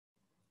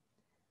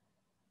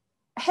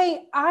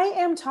Hey, I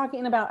am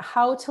talking about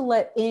how to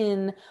let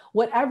in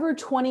whatever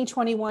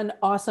 2021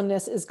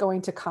 awesomeness is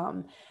going to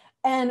come.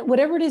 And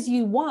whatever it is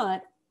you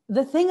want,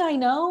 the thing I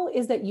know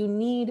is that you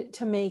need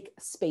to make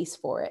space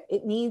for it.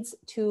 It needs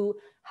to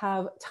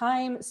have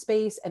time,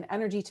 space, and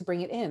energy to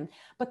bring it in.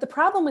 But the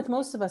problem with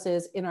most of us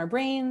is in our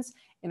brains,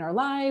 in our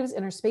lives,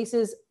 in our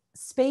spaces,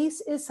 space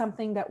is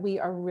something that we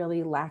are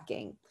really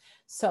lacking.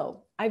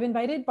 So I've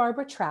invited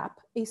Barbara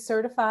Trapp, a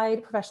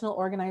certified professional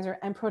organizer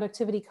and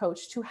productivity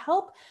coach, to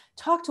help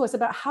talk to us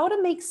about how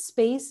to make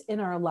space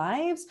in our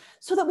lives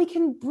so that we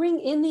can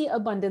bring in the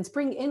abundance,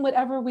 bring in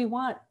whatever we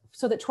want,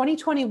 so that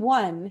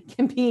 2021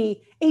 can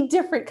be a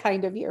different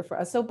kind of year for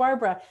us. So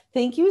Barbara,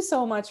 thank you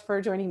so much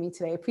for joining me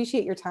today. I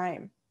appreciate your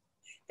time.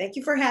 Thank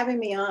you for having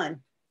me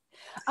on.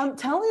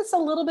 Tell us a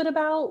little bit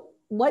about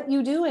what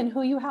you do and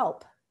who you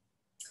help.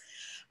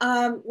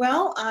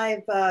 Well,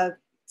 I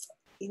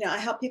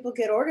help people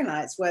get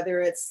organized, whether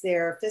it's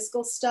their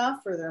physical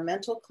stuff or their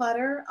mental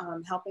clutter,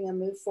 helping them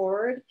move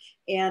forward.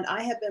 And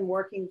I have been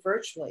working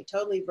virtually,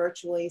 totally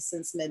virtually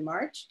since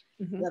mid-March.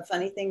 Mm-hmm. The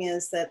funny thing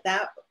is that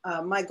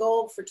my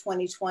goal for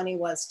 2020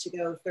 was to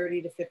go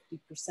 30 to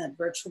 50%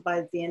 virtual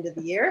by the end of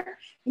the year.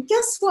 And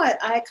guess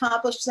what? I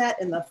accomplished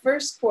that in the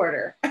first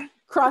quarter.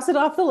 Cross it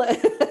off the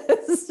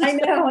list. I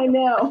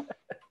know.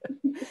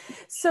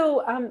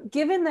 So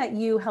given that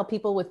you help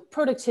people with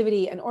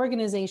productivity and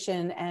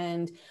organization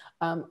and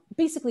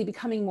basically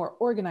becoming more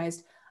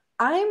organized,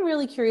 I'm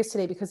really curious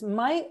today because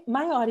my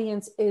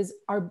audience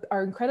are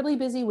incredibly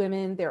busy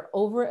women. They're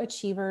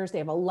overachievers. They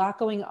have a lot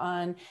going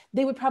on.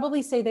 They would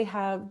probably say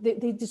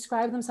they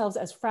describe themselves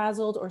as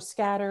frazzled or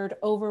scattered,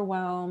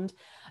 overwhelmed.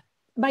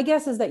 My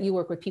guess is that you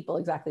work with people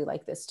exactly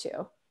like this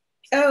too.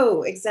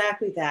 Oh,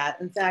 exactly that.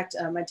 In fact,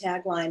 my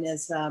tagline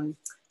is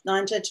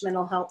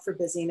non-judgmental help for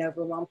busy and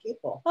overwhelmed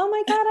people. Oh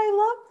my God, I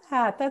love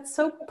that. That's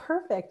so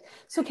perfect.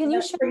 So can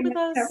you share with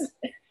us?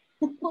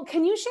 Well,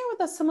 can you share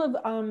with us some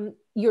of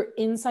your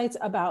insights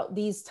about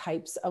these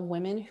types of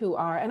women who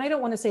are, and I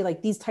don't want to say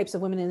like these types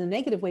of women in a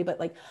negative way,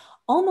 but like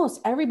almost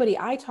everybody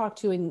I talk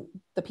to and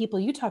the people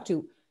you talk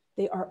to,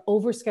 they are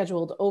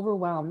overscheduled,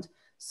 overwhelmed.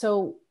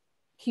 So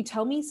can you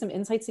tell me some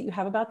insights that you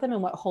have about them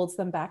and what holds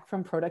them back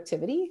from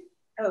productivity?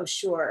 Oh,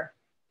 sure.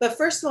 But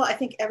first of all, I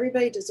think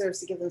everybody deserves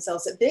to give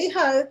themselves a big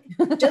hug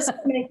just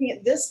for making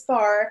it this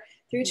far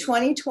through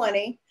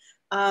 2020.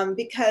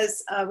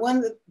 Because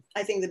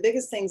I think the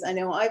biggest things I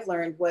know I've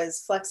learned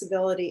was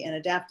flexibility and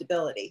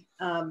adaptability.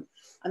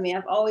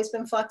 I've always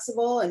been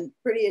flexible and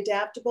pretty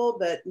adaptable,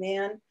 but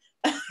man,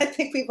 I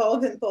think we've all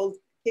been both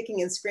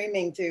kicking and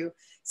screaming through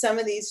some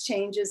of these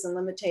changes and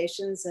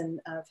limitations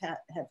and have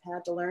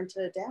had to learn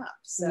to adapt.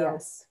 So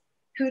yes.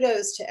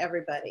 Kudos to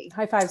everybody.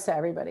 High fives to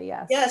everybody.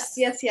 Yes.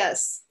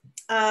 Yes.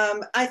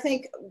 I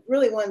think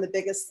really one of the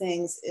biggest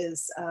things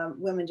is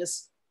women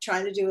just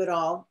trying to do it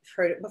all. I've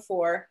heard it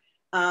before.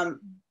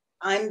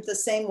 I'm the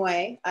same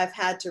way. I've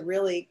had to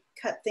really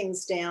cut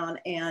things down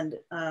and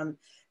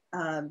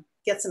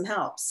get some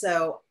help.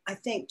 So I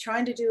think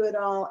trying to do it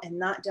all and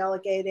not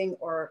delegating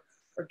or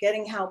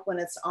getting help when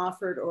it's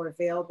offered or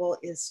available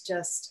is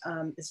just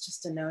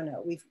a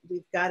no-no.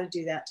 We've got to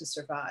do that to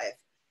survive.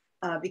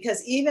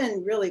 Because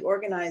even really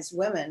organized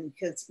women,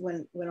 because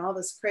when all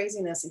this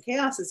craziness and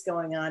chaos is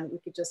going on, we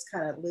could just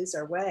kind of lose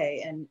our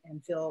way and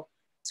feel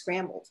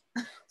scrambled.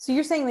 So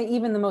you're saying that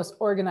even the most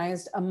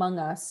organized among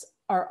us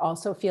are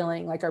also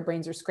feeling like our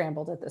brains are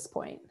scrambled at this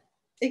point.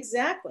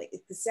 Exactly.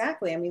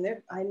 I mean,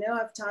 I know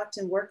I've talked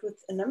and worked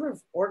with a number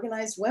of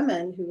organized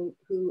women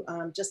who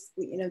just,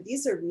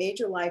 these are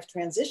major life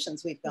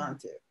transitions we've gone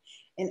through.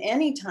 And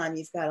anytime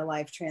you've got a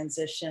life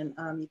transition,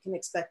 you can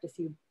expect a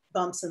few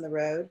bumps in the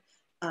road.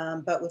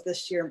 But with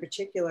this year in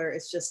particular,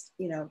 it's just,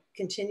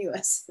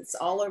 continuous. It's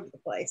all over the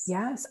place.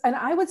 Yes. And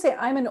I would say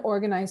I'm an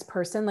organized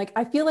person. Like,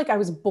 I feel like I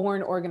was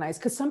born organized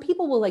because some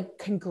people will like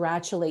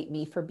congratulate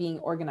me for being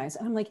organized.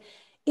 And I'm like,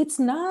 it's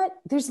not,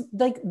 there's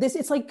like this,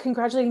 it's like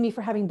congratulating me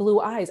for having blue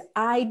eyes.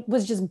 I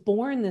was just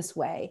born this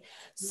way.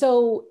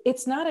 So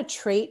it's not a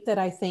trait that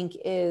I think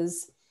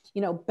is,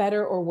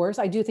 better or worse.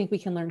 I do think we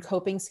can learn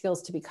coping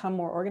skills to become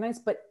more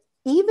organized, but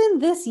even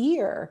this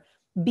year,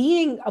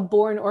 being a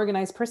born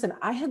organized person,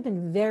 I have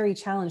been very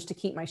challenged to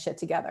keep my shit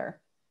together.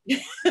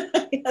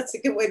 That's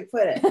a good way to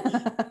put it.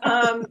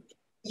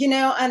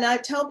 And I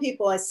tell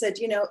people, I said,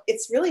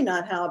 it's really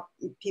not how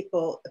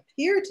people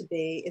appear to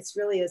be. It's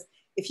really is,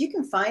 if you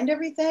can find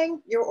everything,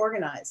 you're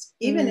organized,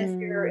 even if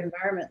your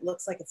environment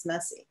looks like it's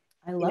messy.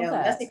 I love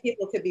that. Messy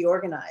people could be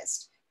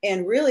organized,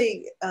 and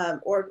really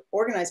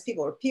organized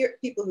people or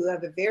people who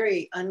have a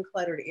very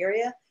uncluttered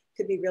area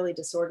could be really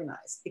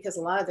disorganized because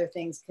a lot of their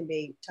things can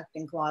be tucked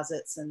in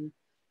closets and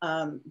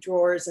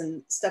drawers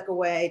and stuck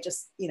away,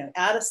 just,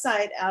 out of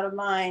sight, out of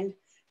mind.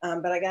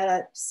 But I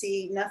gotta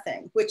see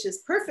nothing, which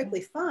is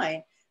perfectly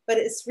fine. But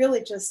it's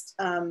really just,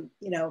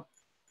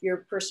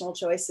 your personal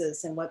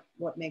choices and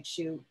what makes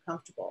you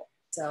comfortable.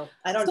 So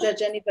I don't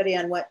judge anybody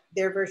on what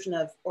their version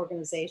of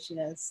organization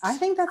is. I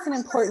think that's an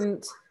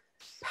important,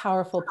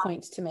 powerful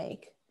point to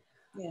make.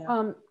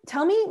 Yeah.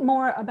 Tell me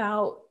more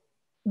about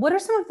what are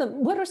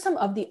some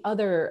of the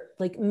other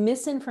like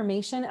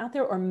misinformation out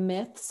there or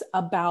myths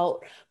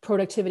about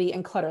productivity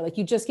and clutter? Like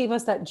you just gave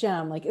us that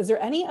gem. Like, is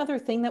there any other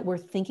thing that we're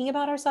thinking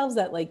about ourselves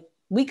that like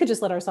we could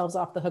just let ourselves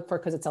off the hook for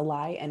because it's a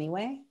lie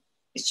anyway?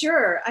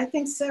 Sure, I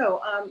think so.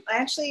 I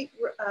actually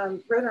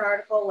wrote an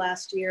article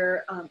last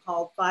year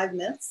called Five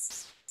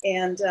Myths,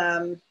 and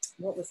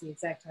what was the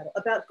exact title?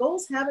 About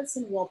goals, habits,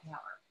 and willpower.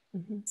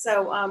 Mm-hmm.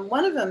 So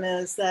one of them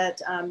is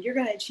that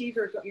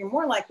you're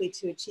more likely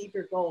to achieve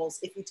your goals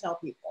if you tell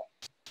people.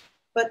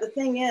 But the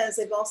thing is,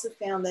 they've also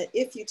found that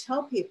if you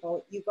tell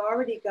people, you've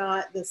already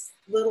got this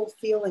little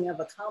feeling of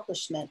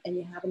accomplishment and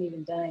you haven't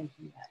even done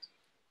anything yet.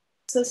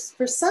 So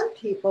for some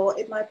people,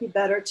 it might be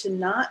better to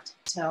not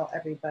tell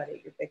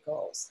everybody your big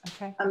goals.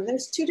 Okay.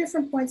 There's two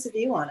different points of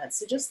view on it.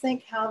 So just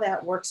think how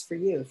that works for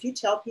you. If you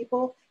tell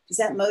people, does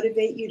that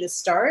motivate you to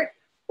start?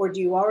 Or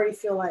do you already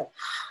feel like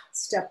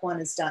step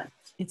one is done?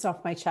 It's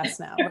off my chest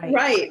now, right?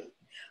 Right.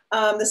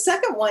 The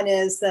second one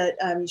is that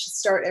you should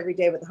start every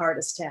day with the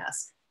hardest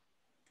task.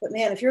 But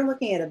man, if you're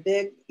looking at a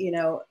big,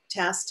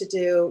 task to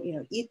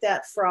do, eat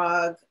that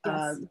frog,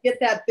 yes. Get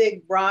that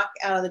big rock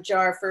out of the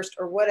jar first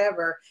or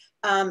whatever,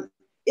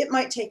 it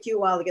might take you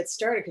a while to get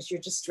started because you're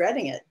just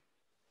dreading it.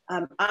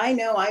 I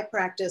know I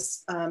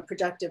practice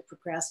productive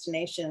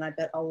procrastination, and I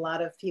bet a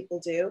lot of people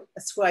do.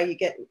 That's why you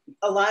get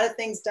a lot of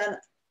things done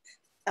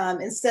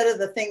instead of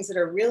the things that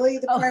are really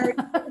the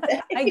priority.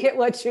 I get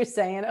what you're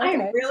saying. Okay.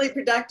 I'm really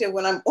productive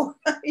when I'm,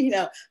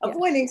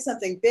 avoiding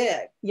something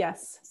big.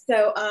 Yes.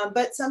 So,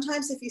 but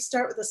sometimes if you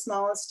start with the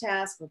smallest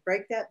task, or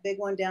break that big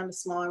one down to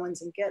smaller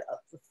ones and get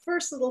the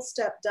first little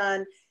step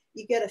done,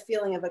 you get a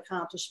feeling of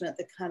accomplishment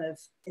that kind of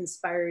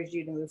inspires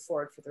you to move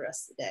forward for the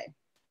rest of the day.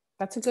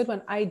 That's a good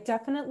one. I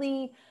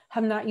definitely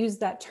have not used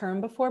that term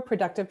before,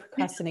 productive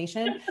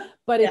procrastination,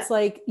 but it's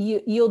like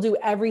you'll do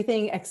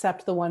everything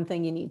except the one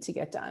thing you need to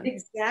get done.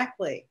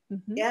 Exactly.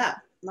 Mm-hmm. Yeah.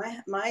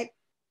 My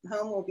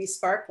home will be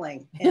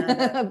sparkling.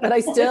 And, but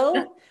I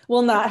still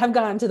will not have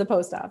gone to the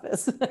post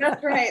office.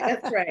 That's right.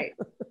 That's right.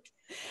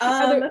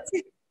 Let's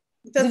see.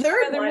 The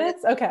third one.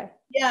 Myths? Okay.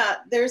 Yeah,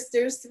 there's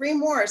three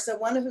more. So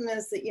one of them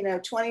is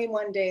that,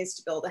 21 days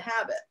to build a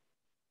habit.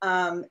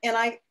 And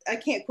I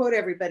can't quote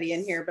everybody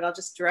in here, but I'll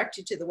just direct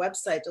you to the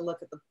website to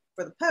look at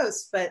for the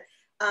post. But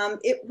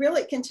it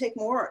really can take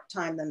more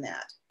time than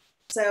that.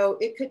 So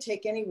it could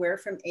take anywhere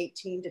from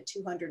 18 to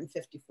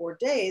 254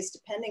 days,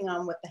 depending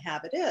on what the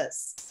habit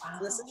is. Wow.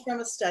 So this is from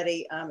a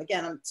study.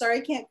 Again, I'm sorry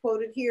I can't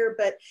quote it here,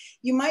 but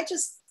you might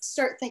just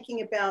start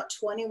thinking about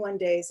 21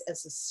 days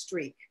as a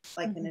streak,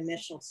 like an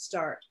initial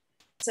start.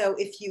 So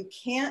if you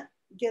can't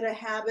get a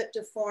habit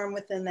to form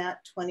within that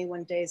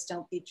 21 days,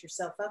 don't beat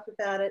yourself up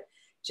about it.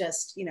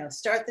 Just,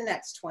 start the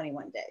next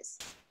 21 days.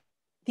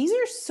 These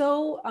are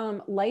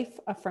so life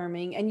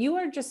affirming, and you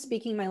are just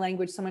speaking my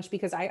language so much,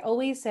 because I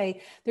always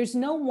say there's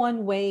no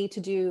one way to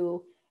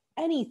do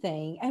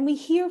anything. And we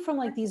hear from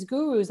like these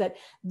gurus that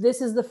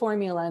this is the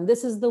formula and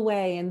this is the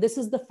way and this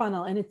is the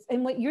funnel.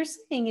 And what you're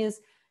saying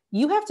is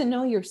you have to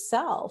know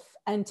yourself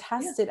and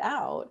test it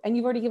out. And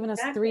you've already given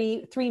us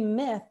three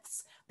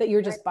myths that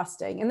you're just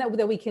busting, and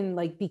that we can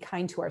like be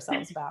kind to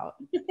ourselves about.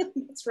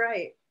 That's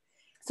right.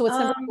 So what's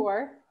number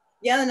 4?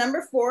 Yeah, the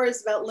number 4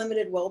 is about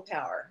limited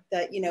willpower,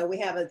 that, we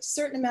have a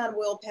certain amount of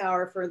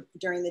willpower for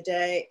during the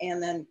day.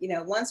 And then,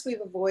 once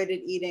we've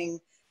avoided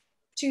eating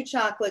 2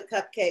 chocolate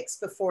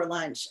cupcakes before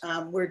lunch,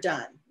 we're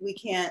done. We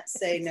can't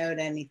say no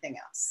to anything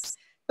else.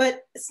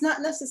 But it's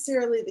not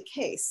necessarily the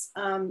case.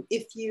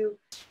 If you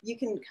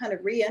can kind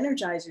of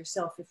re-energize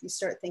yourself if you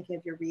start thinking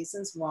of your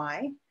reasons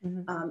why,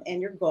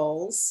 and your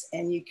goals,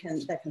 and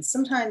that can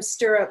sometimes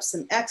stir up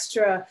some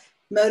extra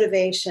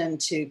motivation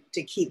to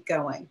keep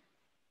going.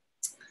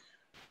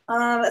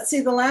 Let's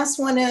see, the last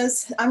one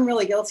is, I'm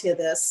really guilty of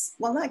this.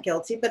 Well, not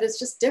guilty, but it's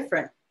just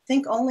different.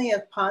 Think only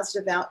of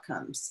positive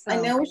outcomes. I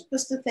know we're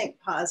supposed to think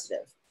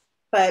positive,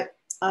 but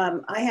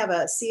I have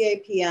a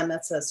CAPM,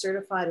 that's a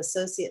Certified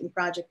Associate in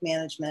Project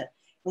Management.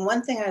 And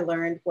one thing I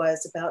learned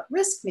was about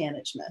risk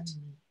management.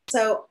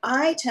 So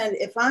I tend,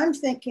 if I'm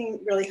thinking,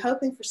 really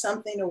hoping for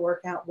something to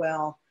work out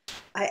well,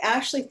 I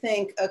actually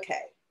think,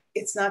 okay,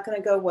 it's not going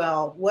to go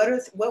well.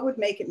 What would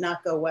make it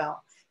not go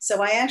well?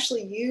 So I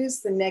actually use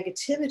the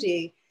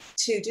negativity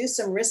to do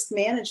some risk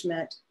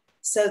management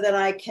so that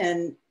I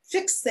can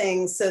fix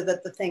things so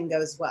that the thing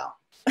goes well.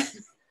 I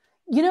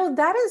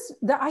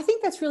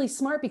think that's really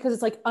smart, because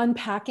it's like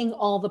unpacking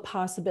all the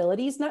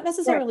possibilities, not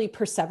necessarily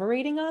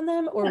perseverating on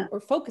them or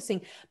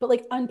focusing, but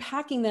like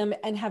unpacking them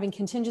and having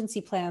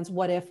contingency plans.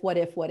 What if?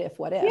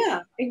 Yeah,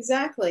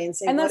 exactly.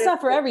 And that's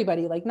not for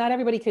everybody. Like not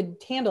everybody could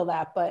handle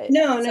that, but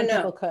some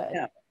people could.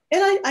 No.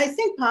 And I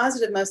think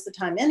positive most of the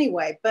time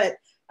anyway, but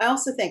I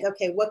also think,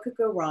 okay, what could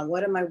go wrong?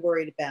 What am I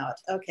worried about?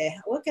 Okay,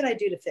 what could I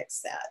do to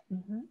fix that?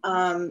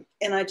 And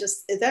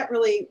that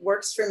really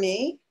works for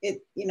me.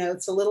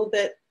 It's a little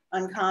bit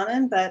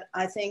uncommon, but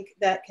I think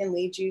that can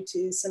lead you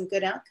to some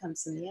good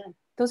outcomes in the end.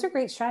 Those are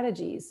great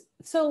strategies.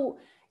 So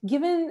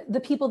given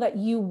the people that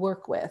you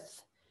work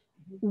with,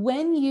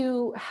 when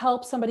you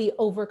help somebody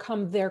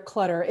overcome their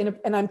clutter,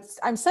 and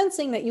I'm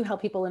sensing that you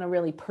help people in a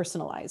really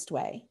personalized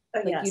way,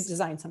 like yes. you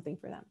design something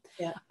for them.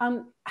 Yeah.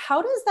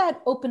 How does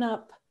that open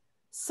up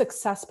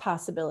success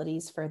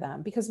possibilities for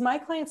them? Because my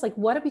clients, like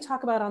what we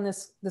talk about on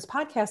this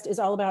podcast is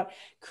all about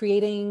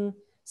creating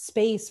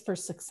space for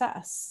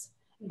success.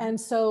 And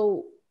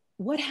so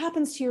what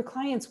happens to your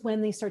clients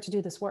when they start to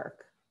do this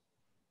work?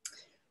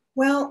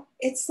 Well,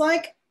 it's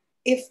like,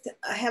 if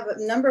I have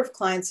a number of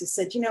clients who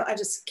said, I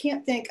just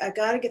can't think, I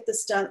got to get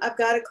this done. I've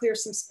got to clear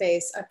some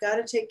space. I've got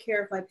to take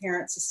care of my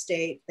parents'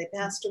 estate. They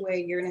passed away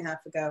a year and a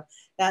half ago.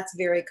 That's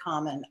very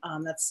common.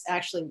 That's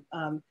actually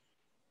a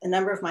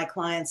number of my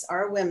clients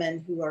are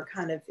women who are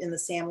kind of in the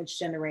sandwich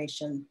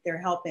generation.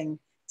 They're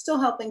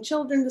still helping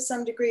children to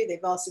some degree.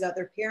 They've also got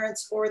their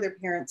parents, or their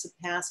parents have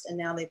passed, and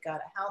now they've got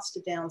a house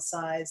to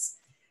downsize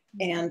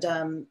and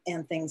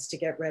things to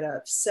get rid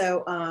of.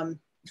 So,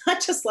 I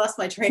just lost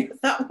my train of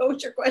thought. What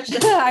was your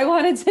question? I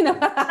wanted to know.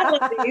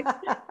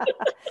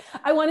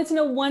 I wanted to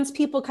know, once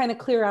people kind of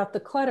clear out the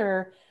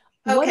clutter,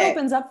 what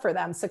opens up for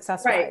them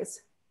success-wise? Right.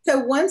 So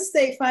once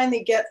they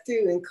finally get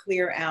through and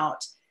clear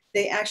out,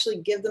 they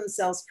actually give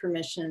themselves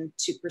permission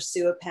to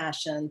pursue a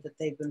passion that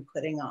they've been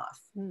putting off.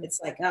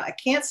 It's like, no, I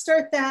can't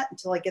start that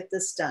until I get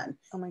this done.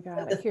 Oh my God.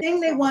 But the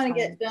thing they want to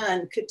get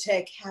done could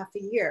take half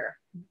a year,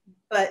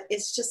 but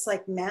it's just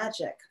like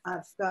magic.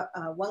 I've got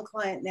one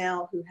client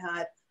now who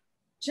had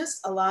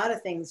just a lot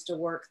of things to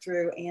work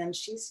through, and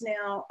she's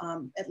now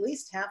at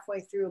least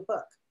halfway through a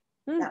book.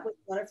 That was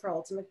one of her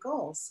ultimate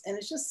goals, and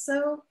it's just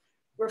so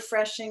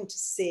refreshing to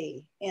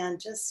see, and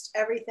just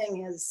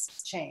everything has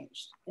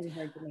changed in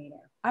her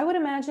demeanor. I would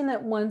imagine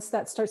that once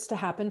that starts to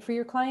happen for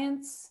your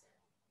clients,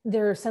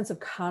 their sense of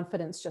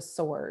confidence just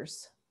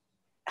soars.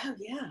 Oh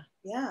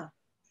yeah.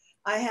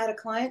 I had a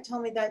client tell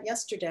me that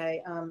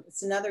yesterday.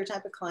 It's another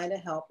type of client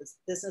I help. It's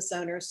business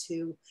owners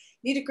who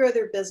need to grow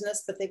their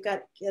business, but they've got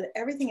to get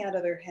everything out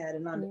of their head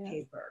and onto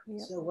paper.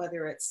 So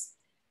whether it's,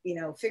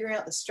 figuring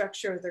out the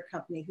structure of their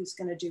company, who's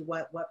going to do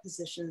what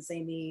positions they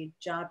need,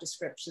 job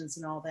descriptions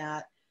and all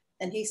that.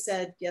 And he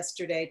said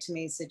yesterday to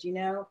me, he said,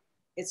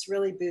 it's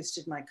really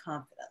boosted my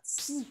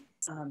confidence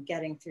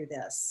getting through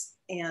this.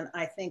 And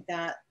I think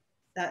that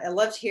I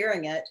loved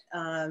hearing it.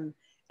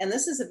 And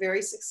this is a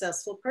very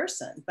successful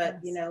person, but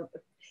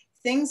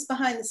things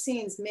behind the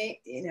scenes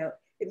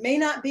it may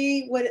not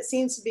be what it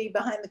seems to be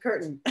behind the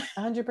curtain.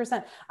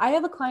 100%. I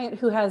have a client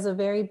who has a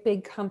very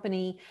big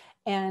company,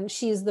 and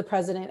she's the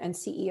president and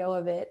CEO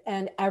of it,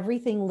 and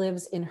everything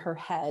lives in her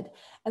head.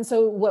 And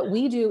so what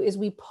we do is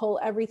we pull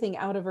everything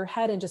out of her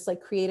head and just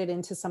like create it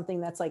into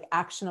something that's like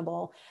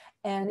actionable.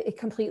 And it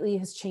completely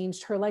has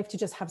changed her life to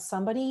just have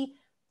somebody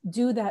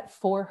do that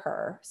for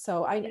her.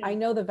 So I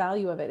know the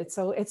value of it.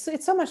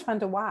 It's so much fun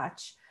to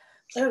watch.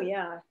 Oh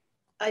yeah.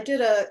 I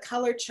did a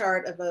color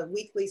chart of a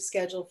weekly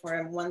schedule for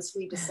him once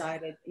we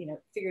decided,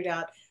 figured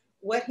out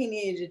what he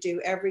needed to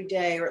do every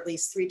day, or at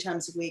least 3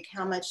 times a week,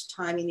 how much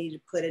time he needed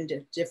to put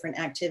into different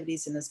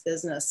activities in his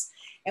business.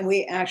 And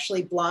we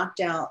actually blocked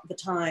out the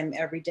time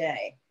every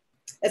day.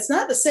 It's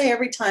not to say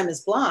every time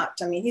is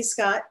blocked. I mean, he's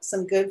got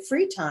some good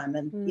free time,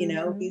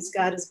 and, he's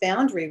got his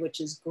boundary, which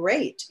is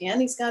great.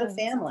 And he's got a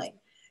family.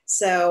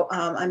 So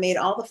I made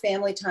all the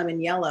family time in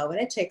yellow, and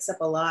it takes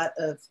up a lot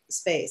of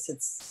space.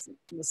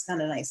 It was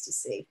kind of nice to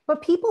see.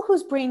 But people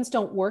whose brains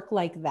don't work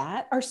like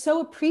that are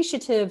so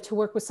appreciative to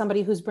work with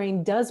somebody whose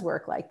brain does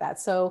work like that.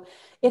 So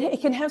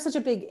it can have such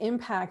a big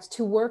impact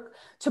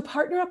to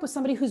partner up with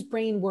somebody whose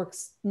brain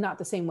works not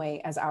the same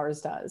way as ours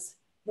does.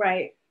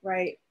 Right.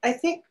 I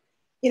think,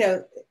 in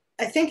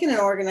an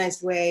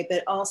organized way,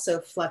 but also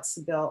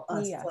flexible.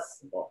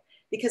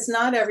 Because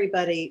not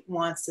everybody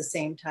wants the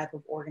same type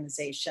of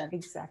organization.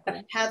 Exactly.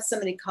 I've had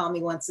somebody call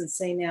me once and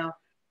say, now,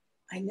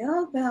 I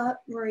know about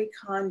Marie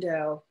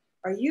Kondo.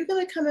 Are you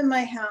going to come in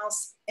my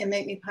house and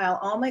make me pile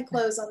all my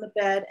clothes on the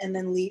bed and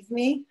then leave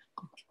me?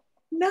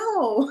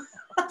 No.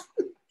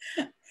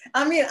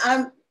 I mean,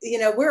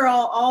 we're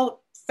all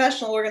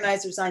professional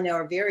organizers I know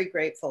are very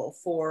grateful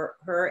for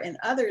her and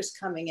others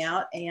coming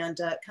out and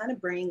kind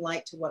of bringing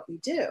light to what we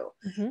do.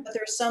 But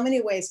there are so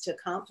many ways to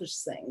accomplish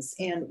things.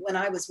 And when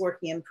I was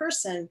working in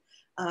person,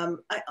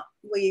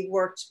 we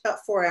worked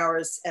about 4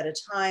 hours at a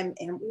time,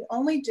 and we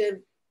only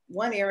did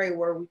one area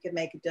where we could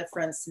make a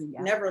difference and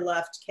never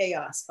left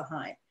chaos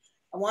behind.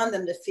 I wanted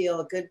them to feel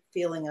a good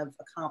feeling of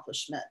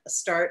accomplishment, a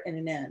start and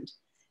an end.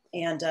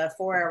 And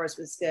 4 hours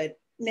was good.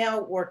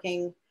 Now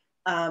working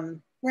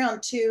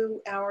around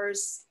 2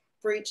 hours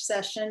for each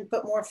session,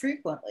 but more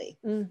frequently.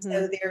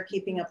 So they're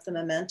keeping up the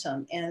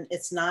momentum, and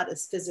it's not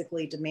as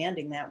physically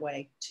demanding that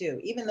way too,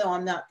 even though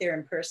I'm not there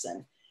in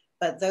person.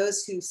 But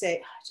those who say,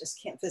 I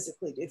just can't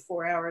physically do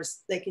 4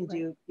 hours, they can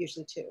do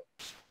usually 2.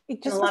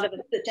 And a lot of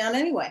it sit down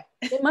anyway.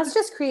 It must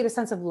just create a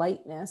sense of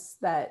lightness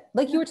that,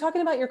 like you were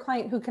talking about your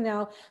client who can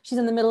now, she's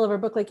in the middle of her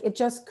book, like it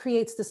just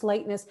creates this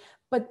lightness.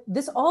 But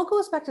this all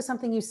goes back to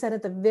something you said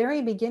at the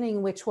very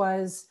beginning, which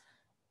was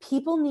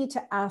people need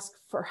to ask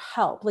for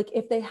help. Like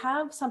if they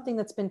have something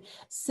that's been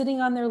sitting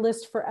on their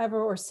list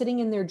forever or sitting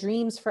in their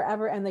dreams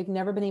forever and they've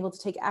never been able to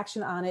take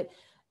action on it,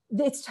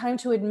 it's time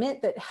to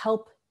admit that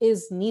help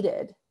is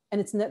needed,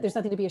 and there's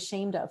nothing to be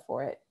ashamed of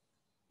for it.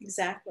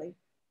 Exactly.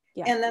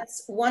 Yeah. And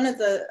that's one of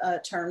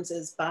the terms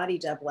is body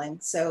doubling.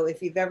 So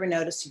if you've ever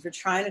noticed, if you're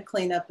trying to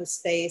clean up a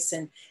space,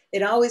 and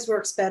it always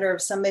works better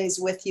if somebody's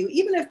with you,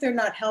 even if they're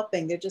not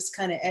helping, they're just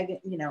kind of,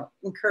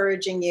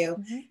 encouraging you.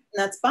 Mm-hmm. And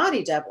that's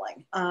body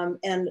doubling.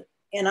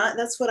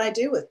 That's what I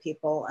do with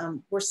people.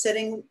 We're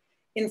sitting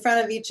in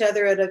front of each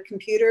other at a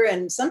computer,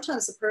 and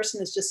sometimes the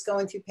person is just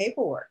going through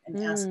paperwork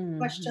and asking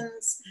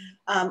questions,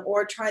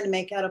 or trying to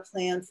make out a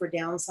plan for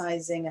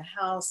downsizing a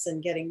house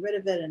and getting rid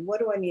of it. And what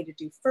do I need to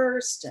do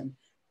first? And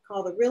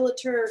call the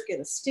realtor,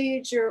 get a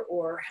stager,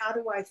 or how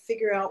do I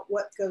figure out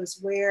what goes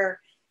where?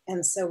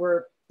 And so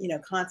we're,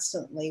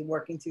 constantly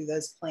working through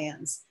those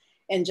plans,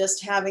 and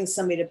just having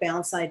somebody to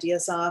bounce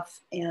ideas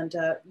off and,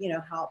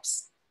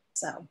 helps.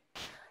 So,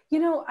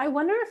 I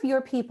wonder if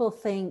your people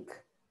think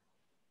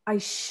I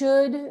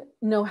should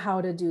know how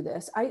to do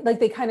this.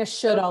 They kind of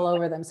should all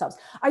over themselves.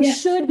 I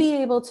should be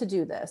able to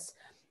do this.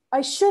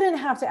 I shouldn't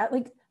have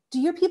to do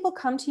your people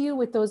come to you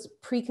with those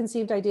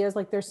preconceived ideas?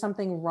 Like there's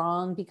something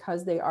wrong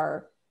because they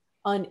are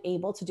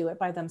unable to do it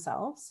by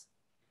themselves?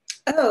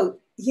 Oh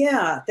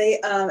yeah. They,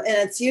 and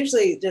it's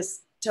usually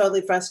just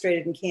totally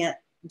frustrated and can't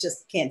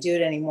do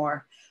it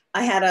anymore.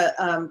 I had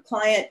a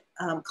client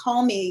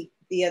call me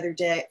the other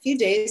day, a few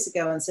days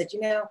ago, and said,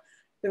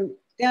 been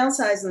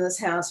downsizing this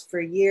house for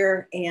a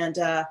year, and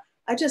I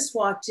just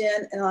walked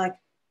in and I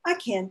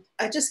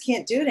just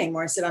can't do it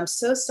anymore. I said, I'm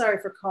so sorry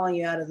for calling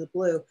you out of the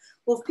blue.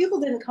 Well, if people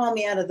didn't call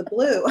me out of the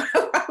blue,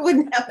 I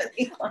wouldn't have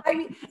any clients. I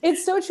mean,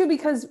 it's so true,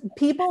 because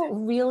people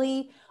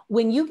really,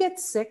 when you get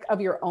sick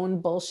of your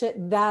own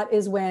bullshit, that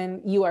is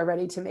when you are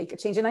ready to make a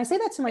change. And I say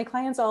that to my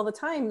clients all the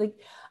time. Like,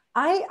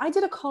 I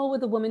did a call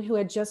with a woman who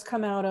had just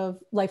come out of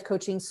life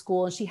coaching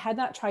school, and she had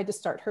not tried to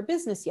start her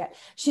business yet.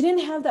 She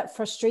didn't have that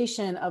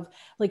frustration of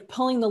like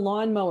pulling the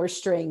lawnmower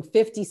string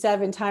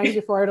 57 times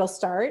before it'll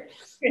start,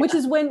 which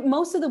is when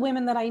most of the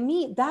women that I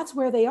meet, that's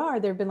where they are.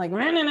 They've been like,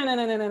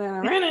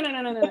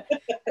 and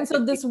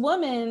so this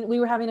woman, we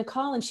were having a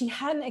call, and she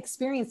hadn't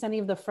experienced any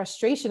of the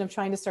frustration of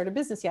trying to start a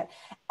business yet.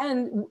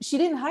 And she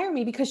didn't hire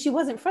me because she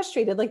wasn't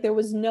frustrated. Like there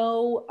was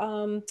no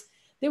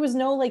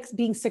like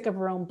being sick of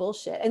her own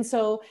bullshit. And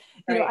so,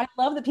 I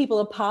love that people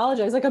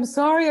apologize. Like, I'm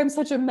sorry, I'm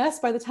such a mess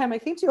by the time I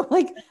came to you. I'm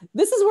like,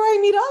 this is where I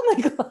meet all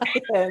my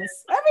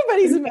clients.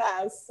 Everybody's a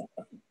mess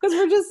because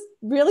we're just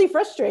really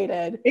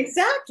frustrated.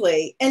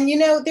 Exactly. And,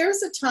 there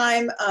was a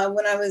time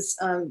when I was,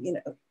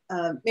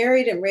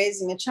 married and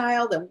raising a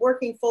child and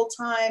working full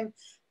time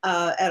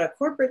at a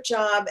corporate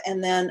job,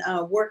 and then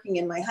working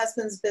in my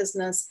husband's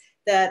business,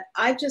 that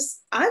I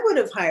would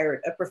have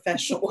hired a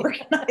professional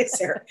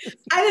organizer.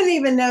 I didn't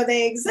even know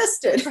they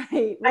existed.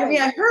 Right. I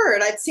mean,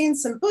 I'd seen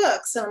some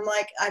books, and I'm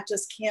like, I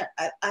just can't,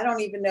 I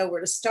don't even know where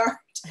to start.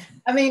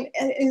 I mean,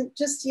 and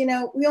just,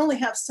 we only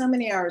have so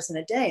many hours in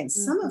a day, and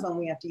some of them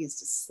we have to use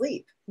to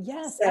sleep.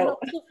 Yes. So, and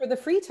also for the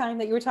free time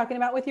that you were talking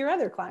about with your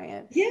other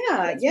client.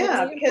 Yeah.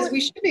 Really because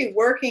we should be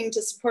working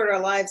to support our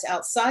lives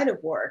outside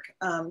of work.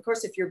 Of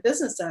course, if you're a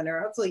business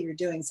owner, hopefully you're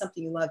doing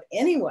something you love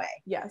anyway.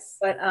 Yes.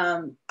 But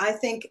I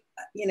think,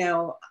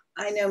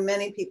 I know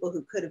many people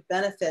who could have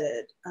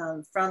benefited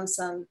from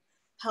some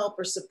help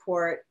or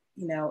support,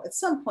 at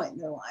some point in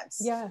their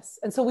lives. Yes.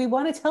 And so we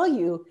want to tell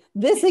you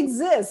this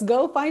exists.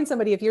 Go find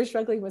somebody if you're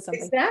struggling with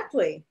something.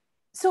 Exactly.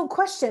 So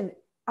question,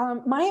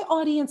 my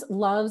audience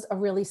loves a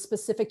really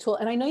specific tool.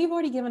 And I know you've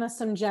already given us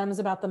some gems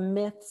about the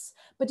myths,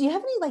 but do you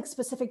have any like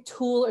specific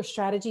tool or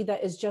strategy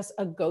that is just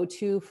a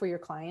go-to for your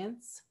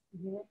clients?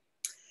 Mm-hmm.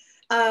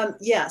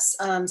 Yes.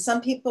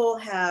 Some people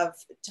have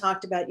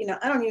talked about,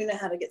 I don't even know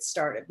how to get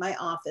started. My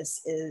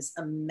office is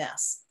a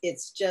mess.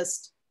 It's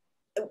just,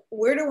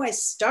 where do I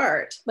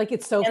start? Like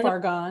it's so far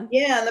gone.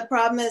 Yeah. And the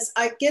problem is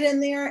I get in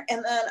there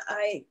and then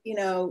I,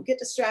 get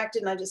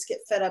distracted and I just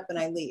get fed up and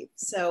I leave.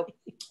 So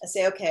I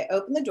say, okay,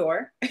 open the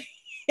door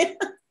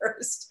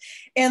first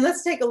and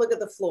let's take a look at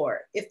the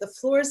floor. If the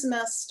floor is a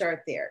mess,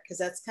 start there, because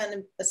that's kind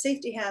of a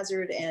safety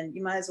hazard and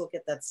you might as well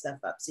get that stuff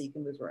up so you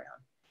can move around.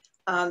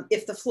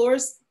 If the floor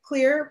is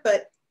clear,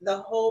 but the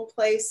whole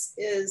place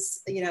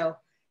is, the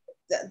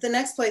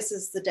next place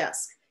is the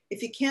desk.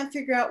 If you can't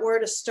figure out where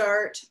to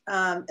start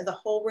and the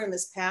whole room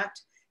is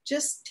packed,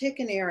 just pick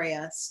an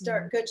area,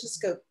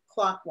 just go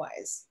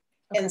clockwise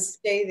and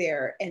stay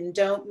there and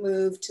don't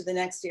move to the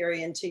next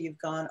area until you've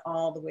gone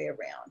all the way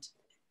around,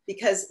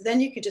 because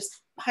then you could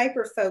just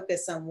hyper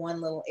focus on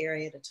one little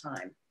area at a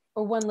time.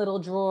 Or one little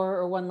drawer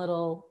or one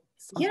little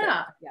something.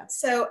 Yeah.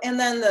 So, and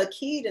then the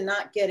key to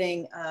not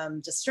getting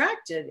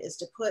distracted is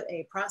to put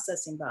a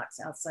processing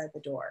box outside the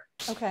door.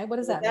 Okay. What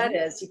does that mean? That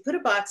is, you put a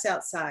box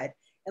outside.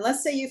 And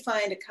let's say you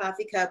find a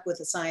coffee cup with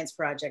a science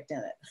project in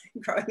it,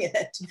 growing in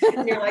it.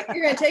 And you're like,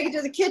 you're going to take it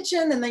to the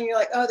kitchen. And then you're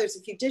like, oh, there's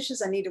a few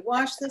dishes. I need to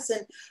wash this.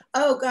 And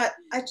oh God,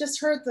 I just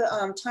heard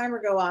the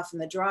timer go off in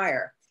the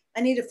dryer.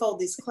 I need to fold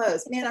these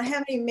clothes. Man, I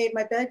haven't even made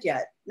my bed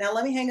yet. Now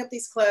let me hang up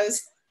these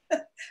clothes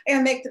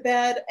and make the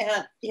bed.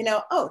 And, you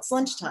know, oh, it's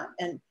lunchtime.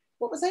 And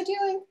what was I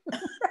doing?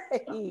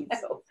 Right.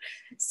 No.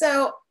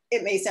 So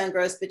it may sound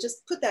gross, but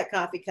just put that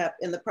coffee cup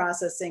in the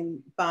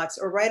processing box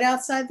or right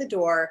outside the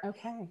door.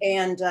 Okay.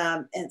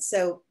 And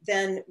so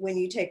then when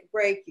you take a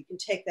break, you can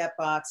take that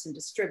box and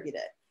distribute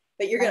it.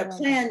 But you're going to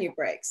plan your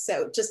breaks.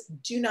 So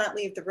just do not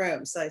leave the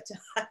room. So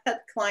I had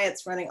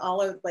clients running all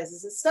over the place. I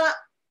said, stop.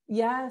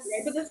 Yes. We're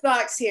going to put this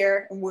box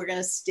here and we're going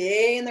to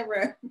stay in the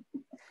room.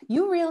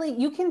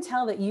 You can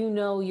tell that you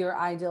know your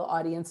ideal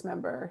audience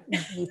member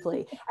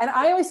deeply. And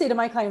I always say to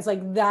my clients,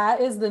 like, that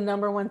is the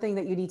number one thing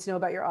that you need to know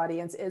about your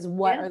audience is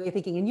what are they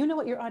thinking? And you know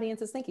what your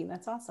audience is thinking.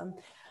 That's awesome.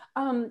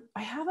 I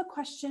have a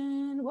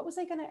question. What was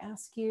I going to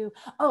ask you?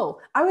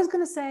 Oh, I was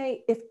going to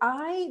say, if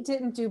I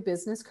didn't do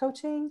business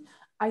coaching,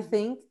 I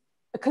think,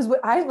 because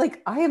I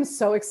am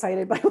so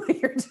excited by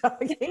what you're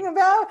talking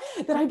about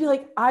that I'd be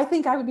like, I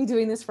think I would be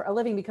doing this for a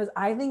living, because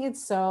I think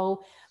it's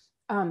so,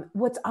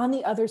 what's on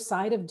the other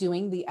side of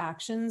doing the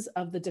actions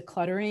of the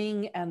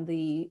decluttering and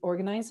the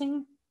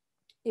organizing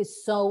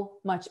is so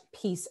much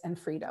peace and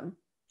freedom.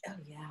 Oh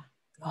yeah.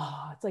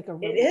 Oh, it's like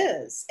it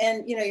is.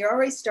 And, you know, you're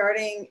already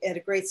starting at a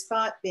great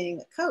spot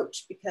being a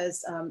coach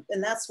because,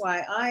 and that's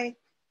why I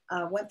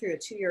went through a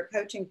 2-year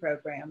coaching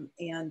program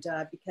and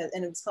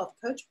it was called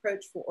the Coach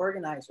Approach for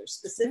Organizers,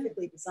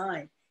 specifically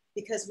designed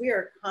because we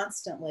are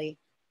constantly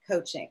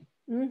coaching.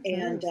 Mm-hmm.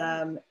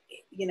 And,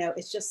 you know,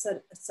 it's just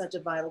such a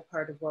vital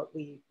part of what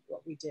we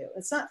do.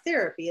 It's not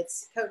therapy,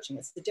 it's coaching.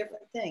 It's a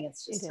different thing.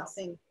 It's just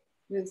helping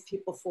move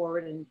people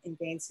forward and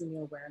gain some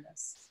new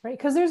awareness. Right.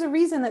 Because there's a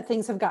reason that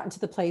things have gotten to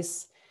the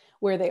place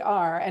where they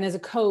are. And as a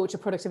coach, a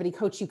productivity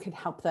coach, you can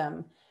help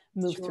them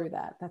move through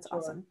that. That's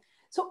awesome.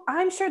 So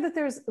I'm sure that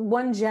there's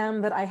one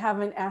gem that I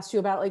haven't asked you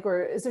about, like,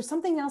 or is there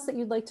something else that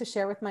you'd like to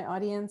share with my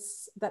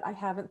audience that I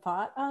haven't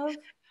thought of?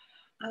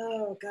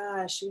 Oh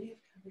gosh, we have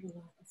covered a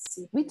lot. Let's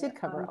see. We did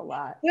cover a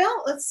lot.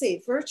 Well, let's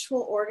see.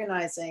 Virtual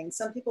organizing.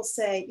 Some people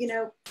say, you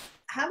know,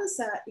 how does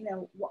that, you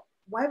know,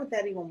 why would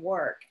that even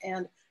work?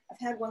 And I've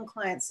had one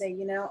client say,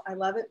 you know, I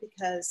love it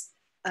because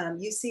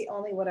you see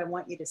only what I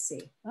want you to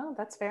see. Oh,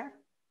 that's fair.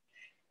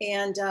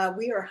 And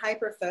we are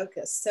hyper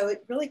focused. So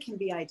it really can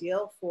be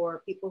ideal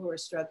for people who are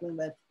struggling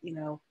with, you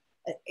know,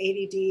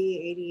 ADD,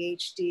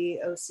 ADHD,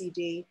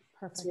 OCD.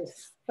 Perfect.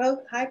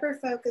 So hyper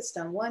focused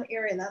on one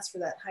area, and that's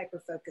where that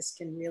hyper focus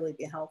can really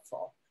be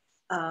helpful.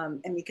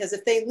 And because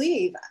if they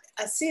leave,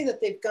 I see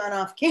that they've gone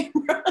off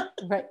camera.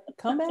 Right.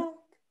 Come back.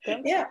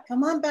 Yeah,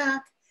 come on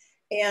back.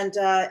 And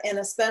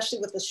especially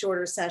with the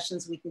shorter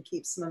sessions, we can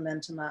keep some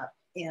momentum up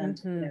and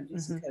you know, do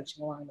some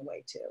coaching along the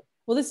way too.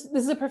 Well, this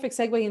is a perfect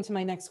segue into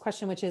my next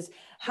question, which is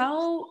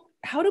how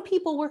do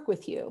people work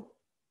with you?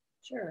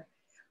 Sure.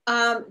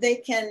 They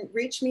can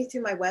reach me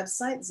through my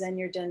website,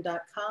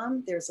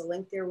 zenyourden.com. There's a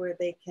link there where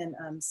they can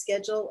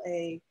schedule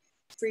a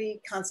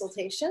free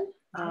consultation.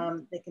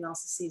 They can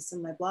also see some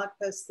of my blog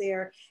posts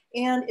there.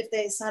 And if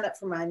they sign up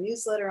for my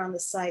newsletter on the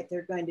site,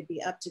 they're going to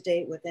be up to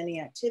date with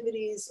any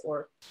activities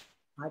or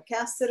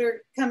podcasts that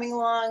are coming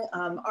along,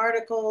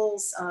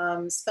 articles,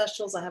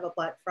 specials. I have a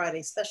Black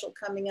Friday special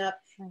coming up,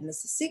 and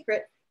it's a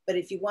secret. But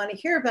if you want to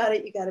hear about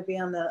it, you got to be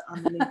on the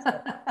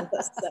newsletter.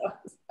 So,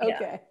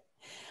 okay.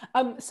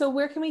 So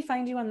where can we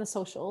find you on the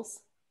socials?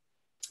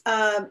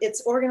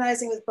 It's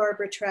Organizing with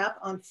Barbara Trapp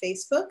on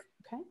Facebook.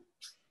 Okay.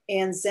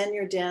 And Zen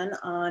Your Den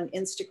on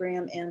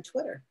Instagram and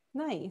Twitter.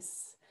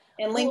 Nice.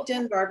 And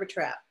LinkedIn, Barbara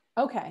Trapp.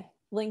 Okay.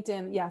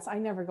 LinkedIn. Yes. I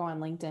never go on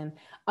LinkedIn.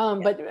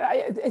 But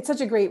it's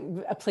such a great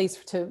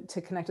place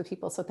to connect with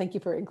people. So thank you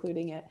for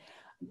including it.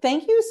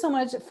 Thank you so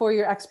much for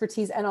your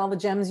expertise and all the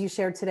gems you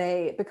shared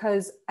today,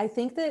 because I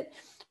think that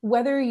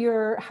whether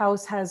your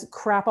house has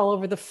crap all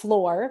over the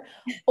floor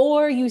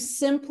or you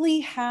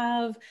simply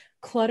have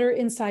clutter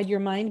inside your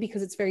mind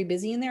because it's very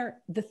busy in there,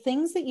 the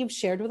things that you've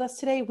shared with us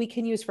today, we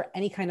can use for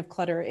any kind of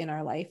clutter in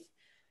our life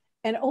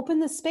and open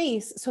the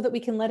space so that we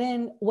can let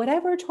in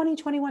whatever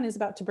 2021 is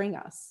about to bring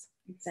us.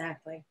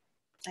 Exactly.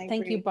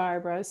 Thank you,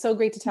 Barbara. So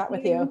great to chat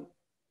with you.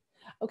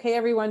 Okay,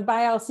 everyone.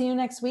 Bye. I'll see you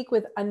next week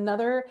with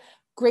another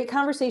great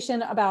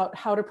conversation about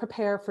how to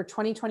prepare for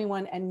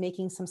 2021 and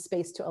making some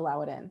space to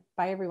allow it in.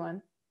 Bye,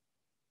 everyone.